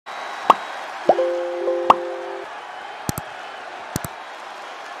The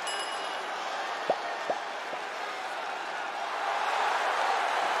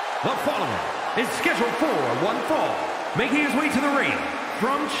following is scheduled for one fall, making his way to the ring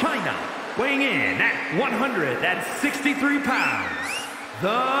from China, weighing in at 163 pounds,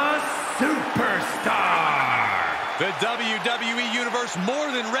 the Superstar. The WWE Universe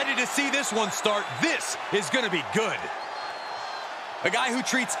more than ready to see this one start. This is going to be good. A guy who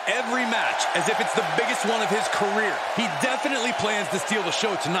treats every match as if it's the biggest one of his career. He definitely plans to steal the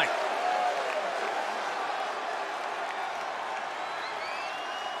show tonight.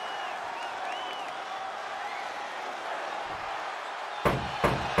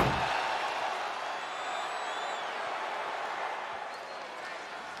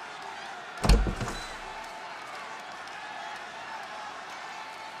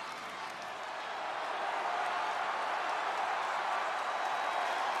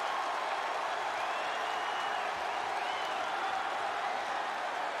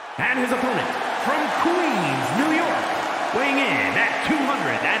 And his opponent, from Queens, New York, weighing in at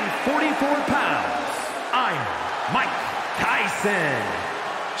 244 pounds, Iron Mike Tyson.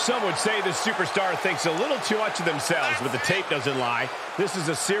 Some would say the Superstar thinks a little too much of themselves, but the tape doesn't lie. This is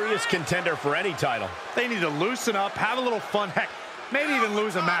a serious contender for any title. They need to loosen up, have a little fun, heck, maybe even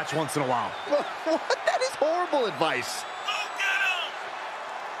lose a match once in a while. What? That is horrible advice.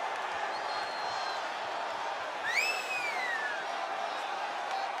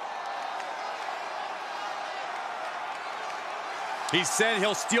 He said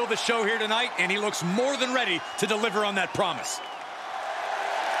he'll steal the show here tonight, and he looks more than ready to deliver on that promise.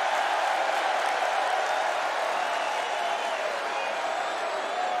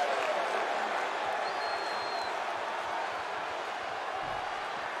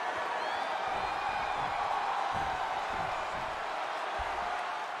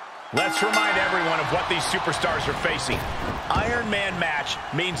 Let's remind everyone of what these superstars are facing. Iron Man match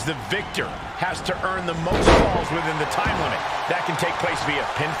means the victor has to earn the most falls within the time limit. That can take place via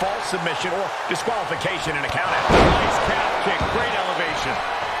pinfall, submission, or disqualification in a countout. Nice calf kick, great elevation.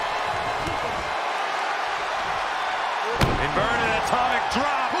 Inverted atomic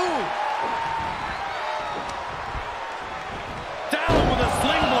drop. Ooh. Down with a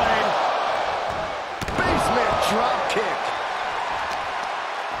sling blade. Basement drop kick.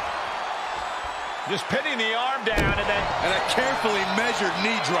 Just pinning the arm down and then... And a carefully measured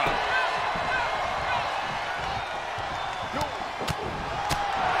knee drop.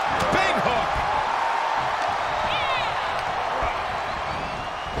 Big hook!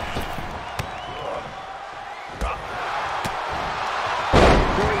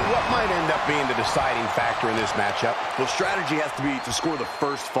 What might end up being the deciding factor in this matchup? Well, strategy has to be to score the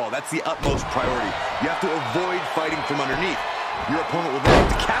first fall. That's the utmost priority. You have to avoid fighting from underneath. Your opponent will then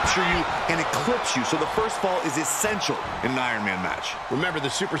have to capture you and eclipse you, so the first fall is essential in an Iron Man match. Remember,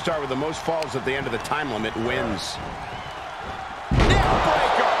 the superstar with the most falls at the end of the time limit wins. Neck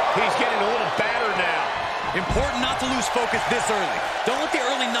breaker. He's getting a little battered now. Important not to lose focus this early. Don't let the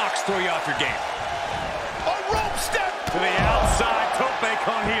early knocks throw you off your game. A rope step to the outside, tope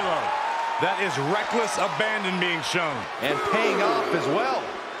con hilo. That is reckless abandon being shown. And paying off as well.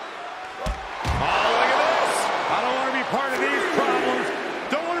 Oh, look at this. I don't want to be part of these problems.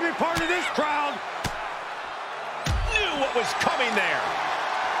 Don't want to be part of this crowd. Knew what was coming there.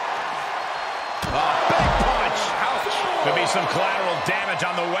 A big punch. Ouch. Could be some collateral damage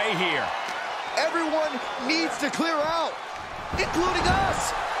on the way here. Everyone needs to clear out, including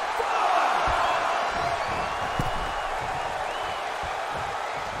us.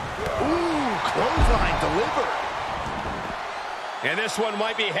 Ooh, clothesline delivered. And this one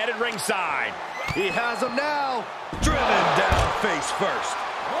might be headed ringside. He has him now. Driven down face first.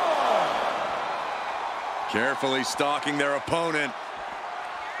 Carefully stalking their opponent.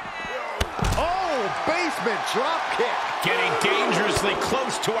 Oh, basement drop kick. Getting dangerously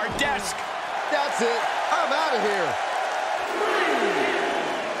close to our desk. That's it. I'm out of here.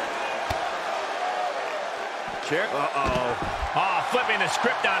 Uh-oh. Oh, flipping the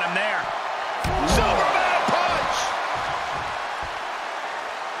script on him there. Superman punch!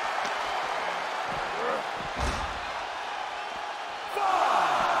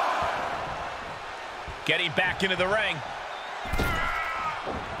 Getting back into the ring.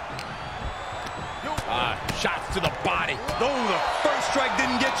 Shots to the body. Oh, the first strike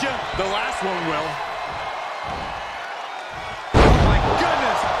didn't get you. The last one will. Oh, my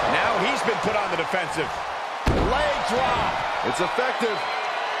goodness. Now he's been put on the defensive. Leg drop. It's effective.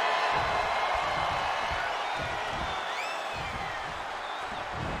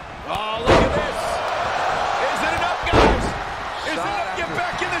 Oh, look at this. Is it enough, guys? Is it enough to get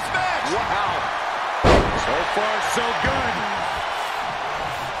back in this match? Wow. So far, so good.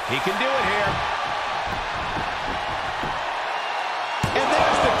 He can do it here. And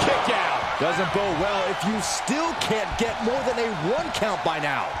there's the kick out. Doesn't bode well if you still can't get more than a 1 count by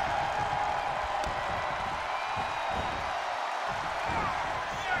now.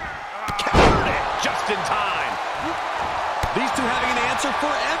 Countered it just in time. These two having an answer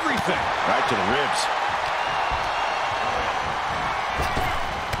for everything. Right to the ribs.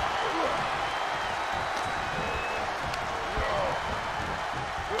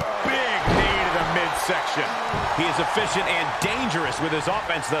 Section. He is efficient and dangerous with his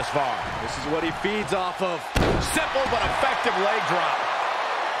offense thus far. This is what he feeds off of. Simple but effective leg drop.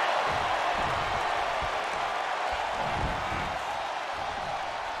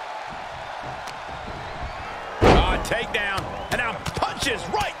 Takedown. And now punches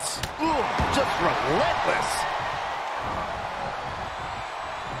rights. Ooh, just relentless.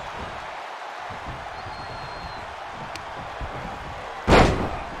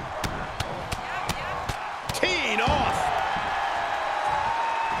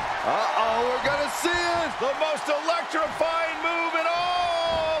 The most electrifying move in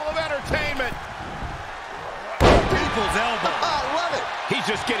all of entertainment. People's elbow. I love it. He's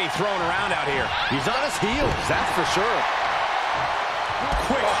just getting thrown around out here. He's on his heels, that's for sure.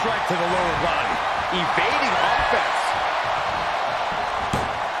 Quick strike to the lower body. Evading offense.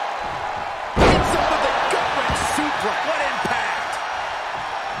 Hits him with the gut-wrench suplex. What impact.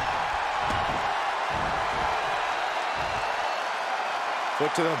 Foot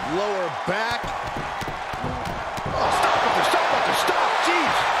to the lower back. Stop,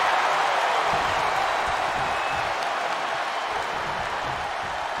 jeez.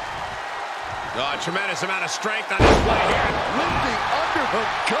 Oh, tremendous amount of strength on display here. Lifting underhook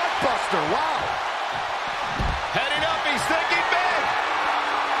gutbuster, wow. Heading up, he's thinking big.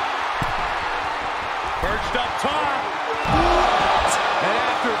 Perched up top. And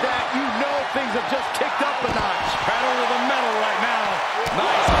after that, you know things have just kicked up a notch. Pedal to the metal right now.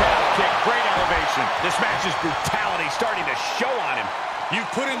 Nice calf kick, great elevation. This match's brutality starting to show on him. You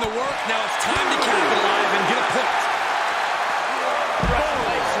put in the work, now it's time to capitalize and get a point.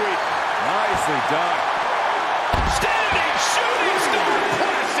 Leg sweep. Nicely done. Standing shooting star.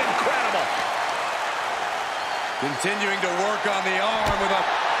 That's incredible. Continuing to work on the arm with a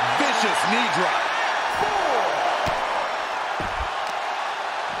vicious knee drop.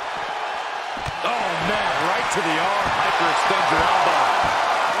 Oh, man, right to the arm. Hyperextend your elbow.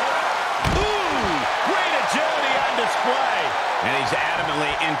 Ooh, great agility on display. And he's adamantly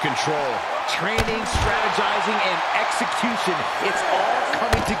in control. Training, strategizing, and execution. It's all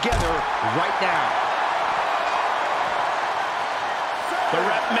coming together right now. The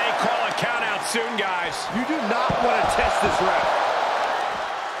ref may call a count out soon, guys. You do not want to test this ref.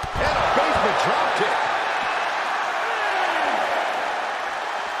 And a basement drop kick.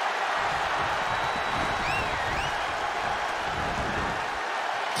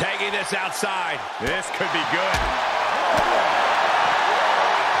 Taking this outside. This could be good.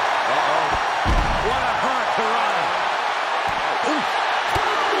 What a hurt to run.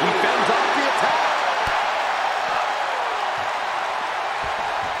 He bends off the attack.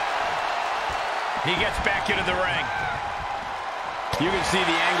 He gets back into the ring. You can see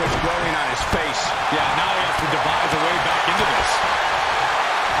the anguish growing on his face. Yeah, now he has to devise a way back into this.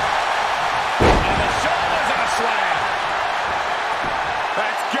 And the shoulders and a slam.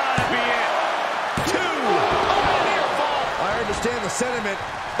 That's gotta be it. 2. Oh, near fall. I understand the sentiment,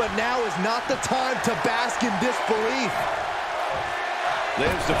 but now is not the time to bask in disbelief.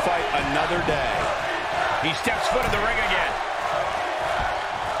 Lives to fight another day. He steps foot in the ring again.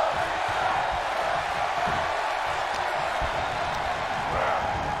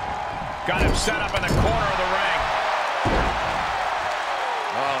 Got him set up in the corner of the ring.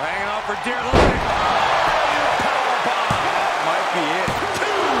 Oh, hanging on for dear life. Powerbomb. Might be it. 2.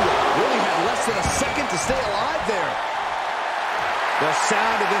 Really had less than a second to stay alive there. The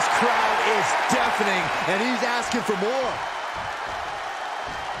sound of this crowd is deafening, and he's asking for more.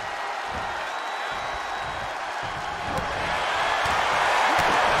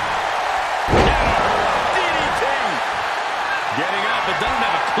 DDT. Getting up, but doesn't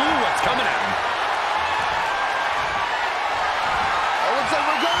have a clue what's coming at him. It looks like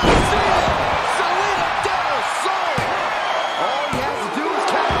we're going to see it. Saloma del Sol. All he has to do is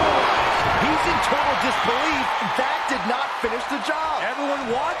capitalize. He's in total disbelief. That did not finish the job.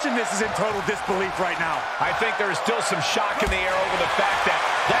 Everyone watching this is in total disbelief right now. I think there is still some shock in the air over the fact that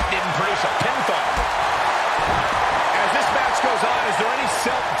that didn't produce a pinfall. As this match goes on, is there any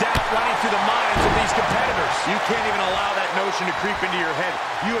self-doubt running through the minds of these competitors? You can't even allow that notion to creep into your head.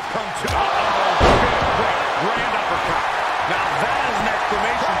 You have come to... Good break. Grand uppercut. Now that is an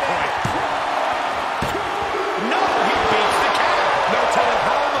exclamation point. No, he beats the count. No telling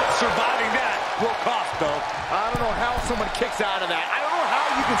how much surviving that will cost, though. I don't know how someone kicks out of that. I don't know how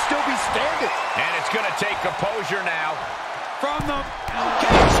you can still be standing. And it's going to take composure now. From the...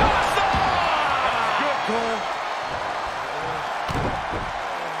 Kinshasa! Good goal.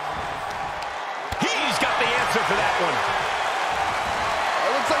 He's got the answer for that one. It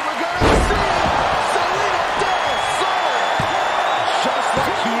looks like we're going to see Saloma del Sol. Just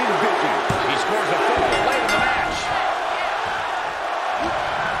like he envisioned. He scores a full late in the match.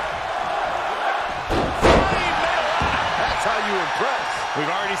 That's how you impress. We've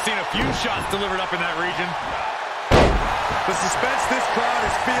already seen a few shots delivered up in that region. The suspense this crowd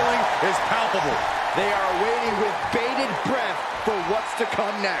is feeling is palpable. They are waiting with bated breath for what's to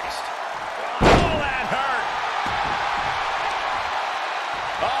come next. Oh, that hurt.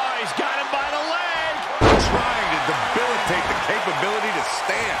 Oh, he's got him by the leg. Trying to debilitate the capability to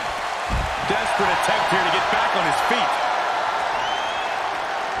stand. Desperate attempt here to get back on his feet.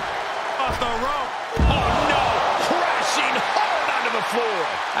 Off the rope. Oh, no. Crashing hard onto the floor.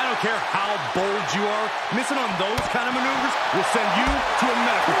 I don't care how bold you are, missing on those kind of maneuvers will send you to a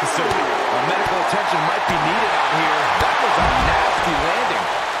medical facility. Medical attention might be needed out here. That was a nasty landing.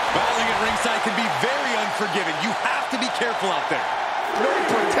 Battling at ringside can be very unforgiving. You have to be careful out there. No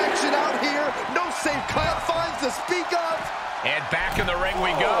protection out here. No safe confines to speak of. And back in the ring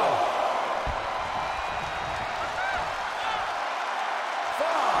we go.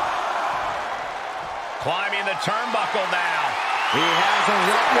 Climbing the turnbuckle now. He has him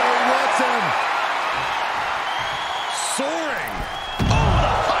right where he wants him. Soaring. Oh, the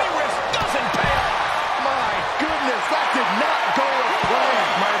high risk doesn't pay off. My goodness, that did not go as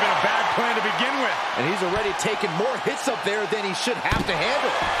planned. Might have been a bad plan to begin with. And he's already taken more hits up there than he should have to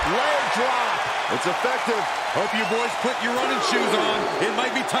handle. Leg drop. It's effective. Hope you boys put your running shoes on. It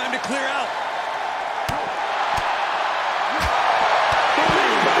might be time to clear out.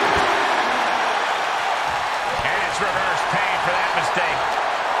 And it's reverse pain for that mistake.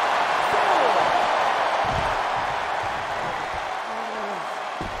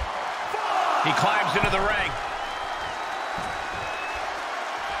 He climbs into the ring.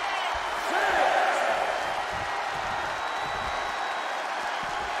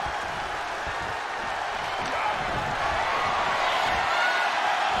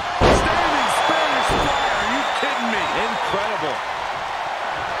 Standing Spanish fly. Are you kidding me? Incredible.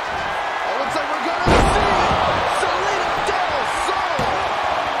 It looks like we're going to see Saloma del Sol.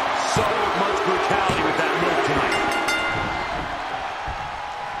 So much brutality with that move tonight.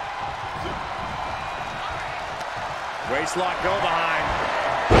 Waistlock go behind.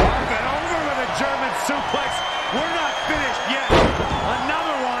 Up and over with a German suplex. We're not finished yet.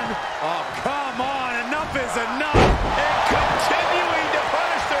 Another one. Oh, come on. Enough is enough. And continuing to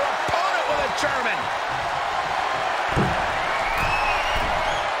punish their opponent with a German.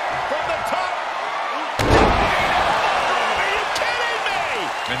 From the top. Are you kidding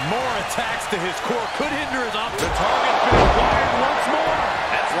me? And more attacks to his core could hinder his op. The target's been acquired once more.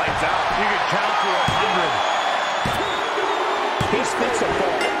 That's lights out. You could count for 100. He spits a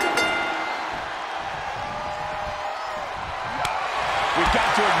ball. We've got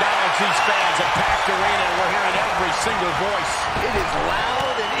to acknowledge these fans. A packed arena, and we're hearing every single voice. It is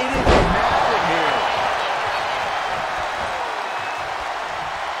loud and it is mad in here.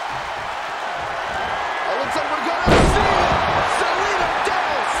 It looks like we're going to see Saloma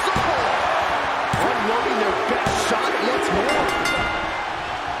del Sol unloading their best shot once more.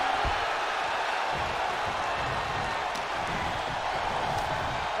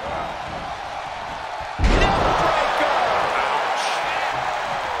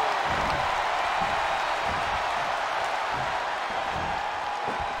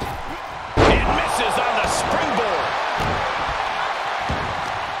 And misses on the springboard.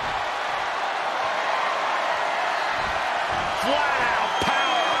 Flat out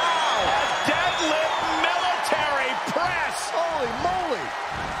power. A deadlift military press. Holy moly.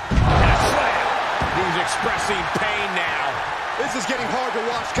 And a slam. He's expressing pain now. This is getting hard to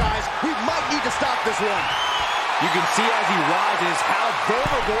watch, guys. We might need to stop this one. You can see as he rises how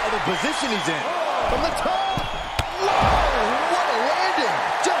vulnerable of a position he's in. From the top. Whoa, what a landing.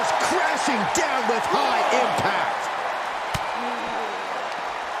 Just crashing down with high impact.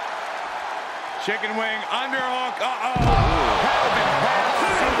 Chicken wing, underhook.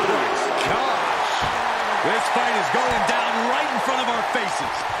 Suplex. Gosh. This fight is going down right in front of our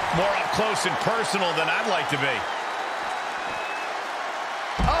faces. More up close and personal than I'd like to be.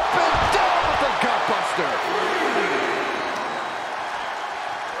 Up and down with the gutbuster.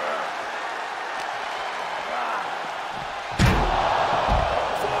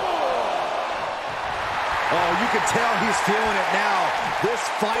 you can tell he's feeling it now. This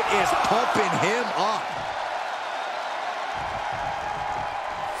fight is pumping him up.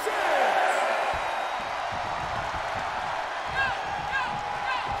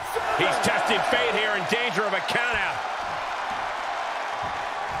 He's testing fate here, in danger of a countout.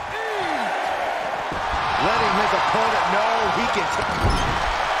 Letting his opponent know he can...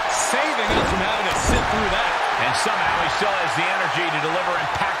 Saving us from having to sit through that. And somehow he still has the energy to deliver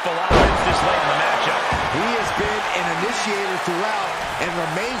impactful offense this late in the matchup. He has been an initiator throughout and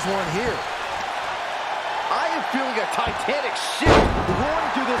remains one here. I am feeling a titanic shift roaring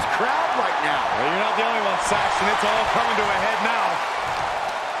through this crowd right now. Well, you're not the only one, Saxton. It's all coming to a head now.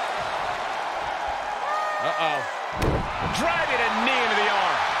 Driving a knee into the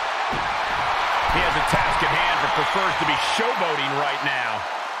arm. He has a task at hand, but prefers to be showboating right now.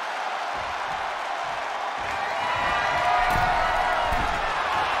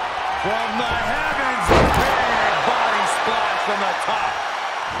 From the heavens, a big body splash from the top.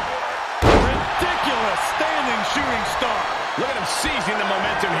 Ridiculous standing shooting star. Look at him seizing the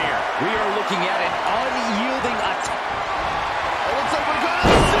momentum here. We are looking at an unyielding attack. It looks like we're going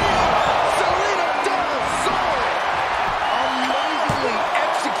to see Saloma del Sol amazingly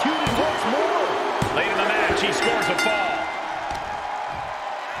executed once more. Late in the match, he scores a fall.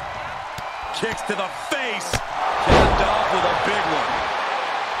 Kicks to the face. Capped off with a big one.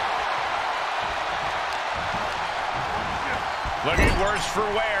 Looking worse for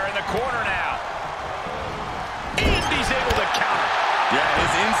wear in the corner now. And he's able to counter. Yeah,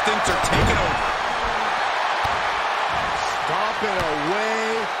 his instincts are taking over. Stomping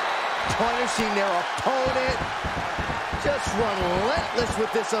away, punishing their opponent. Just relentless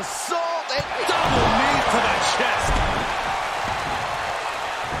with this assault. And Double knee to the chest.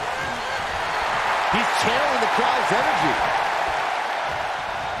 he's channeling the crowd's energy.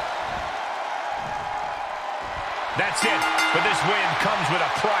 That's it, but this win comes with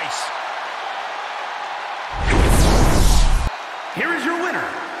a price. Here is your winner,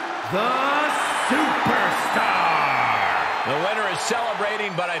 the Superstar. The winner is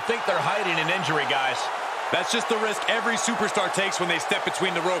celebrating, but I think they're hiding an injury, guys. That's just the risk every superstar takes when they step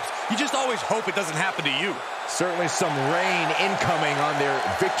between the ropes. You just always hope it doesn't happen to you. Certainly some rain incoming on their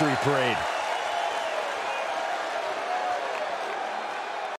victory parade.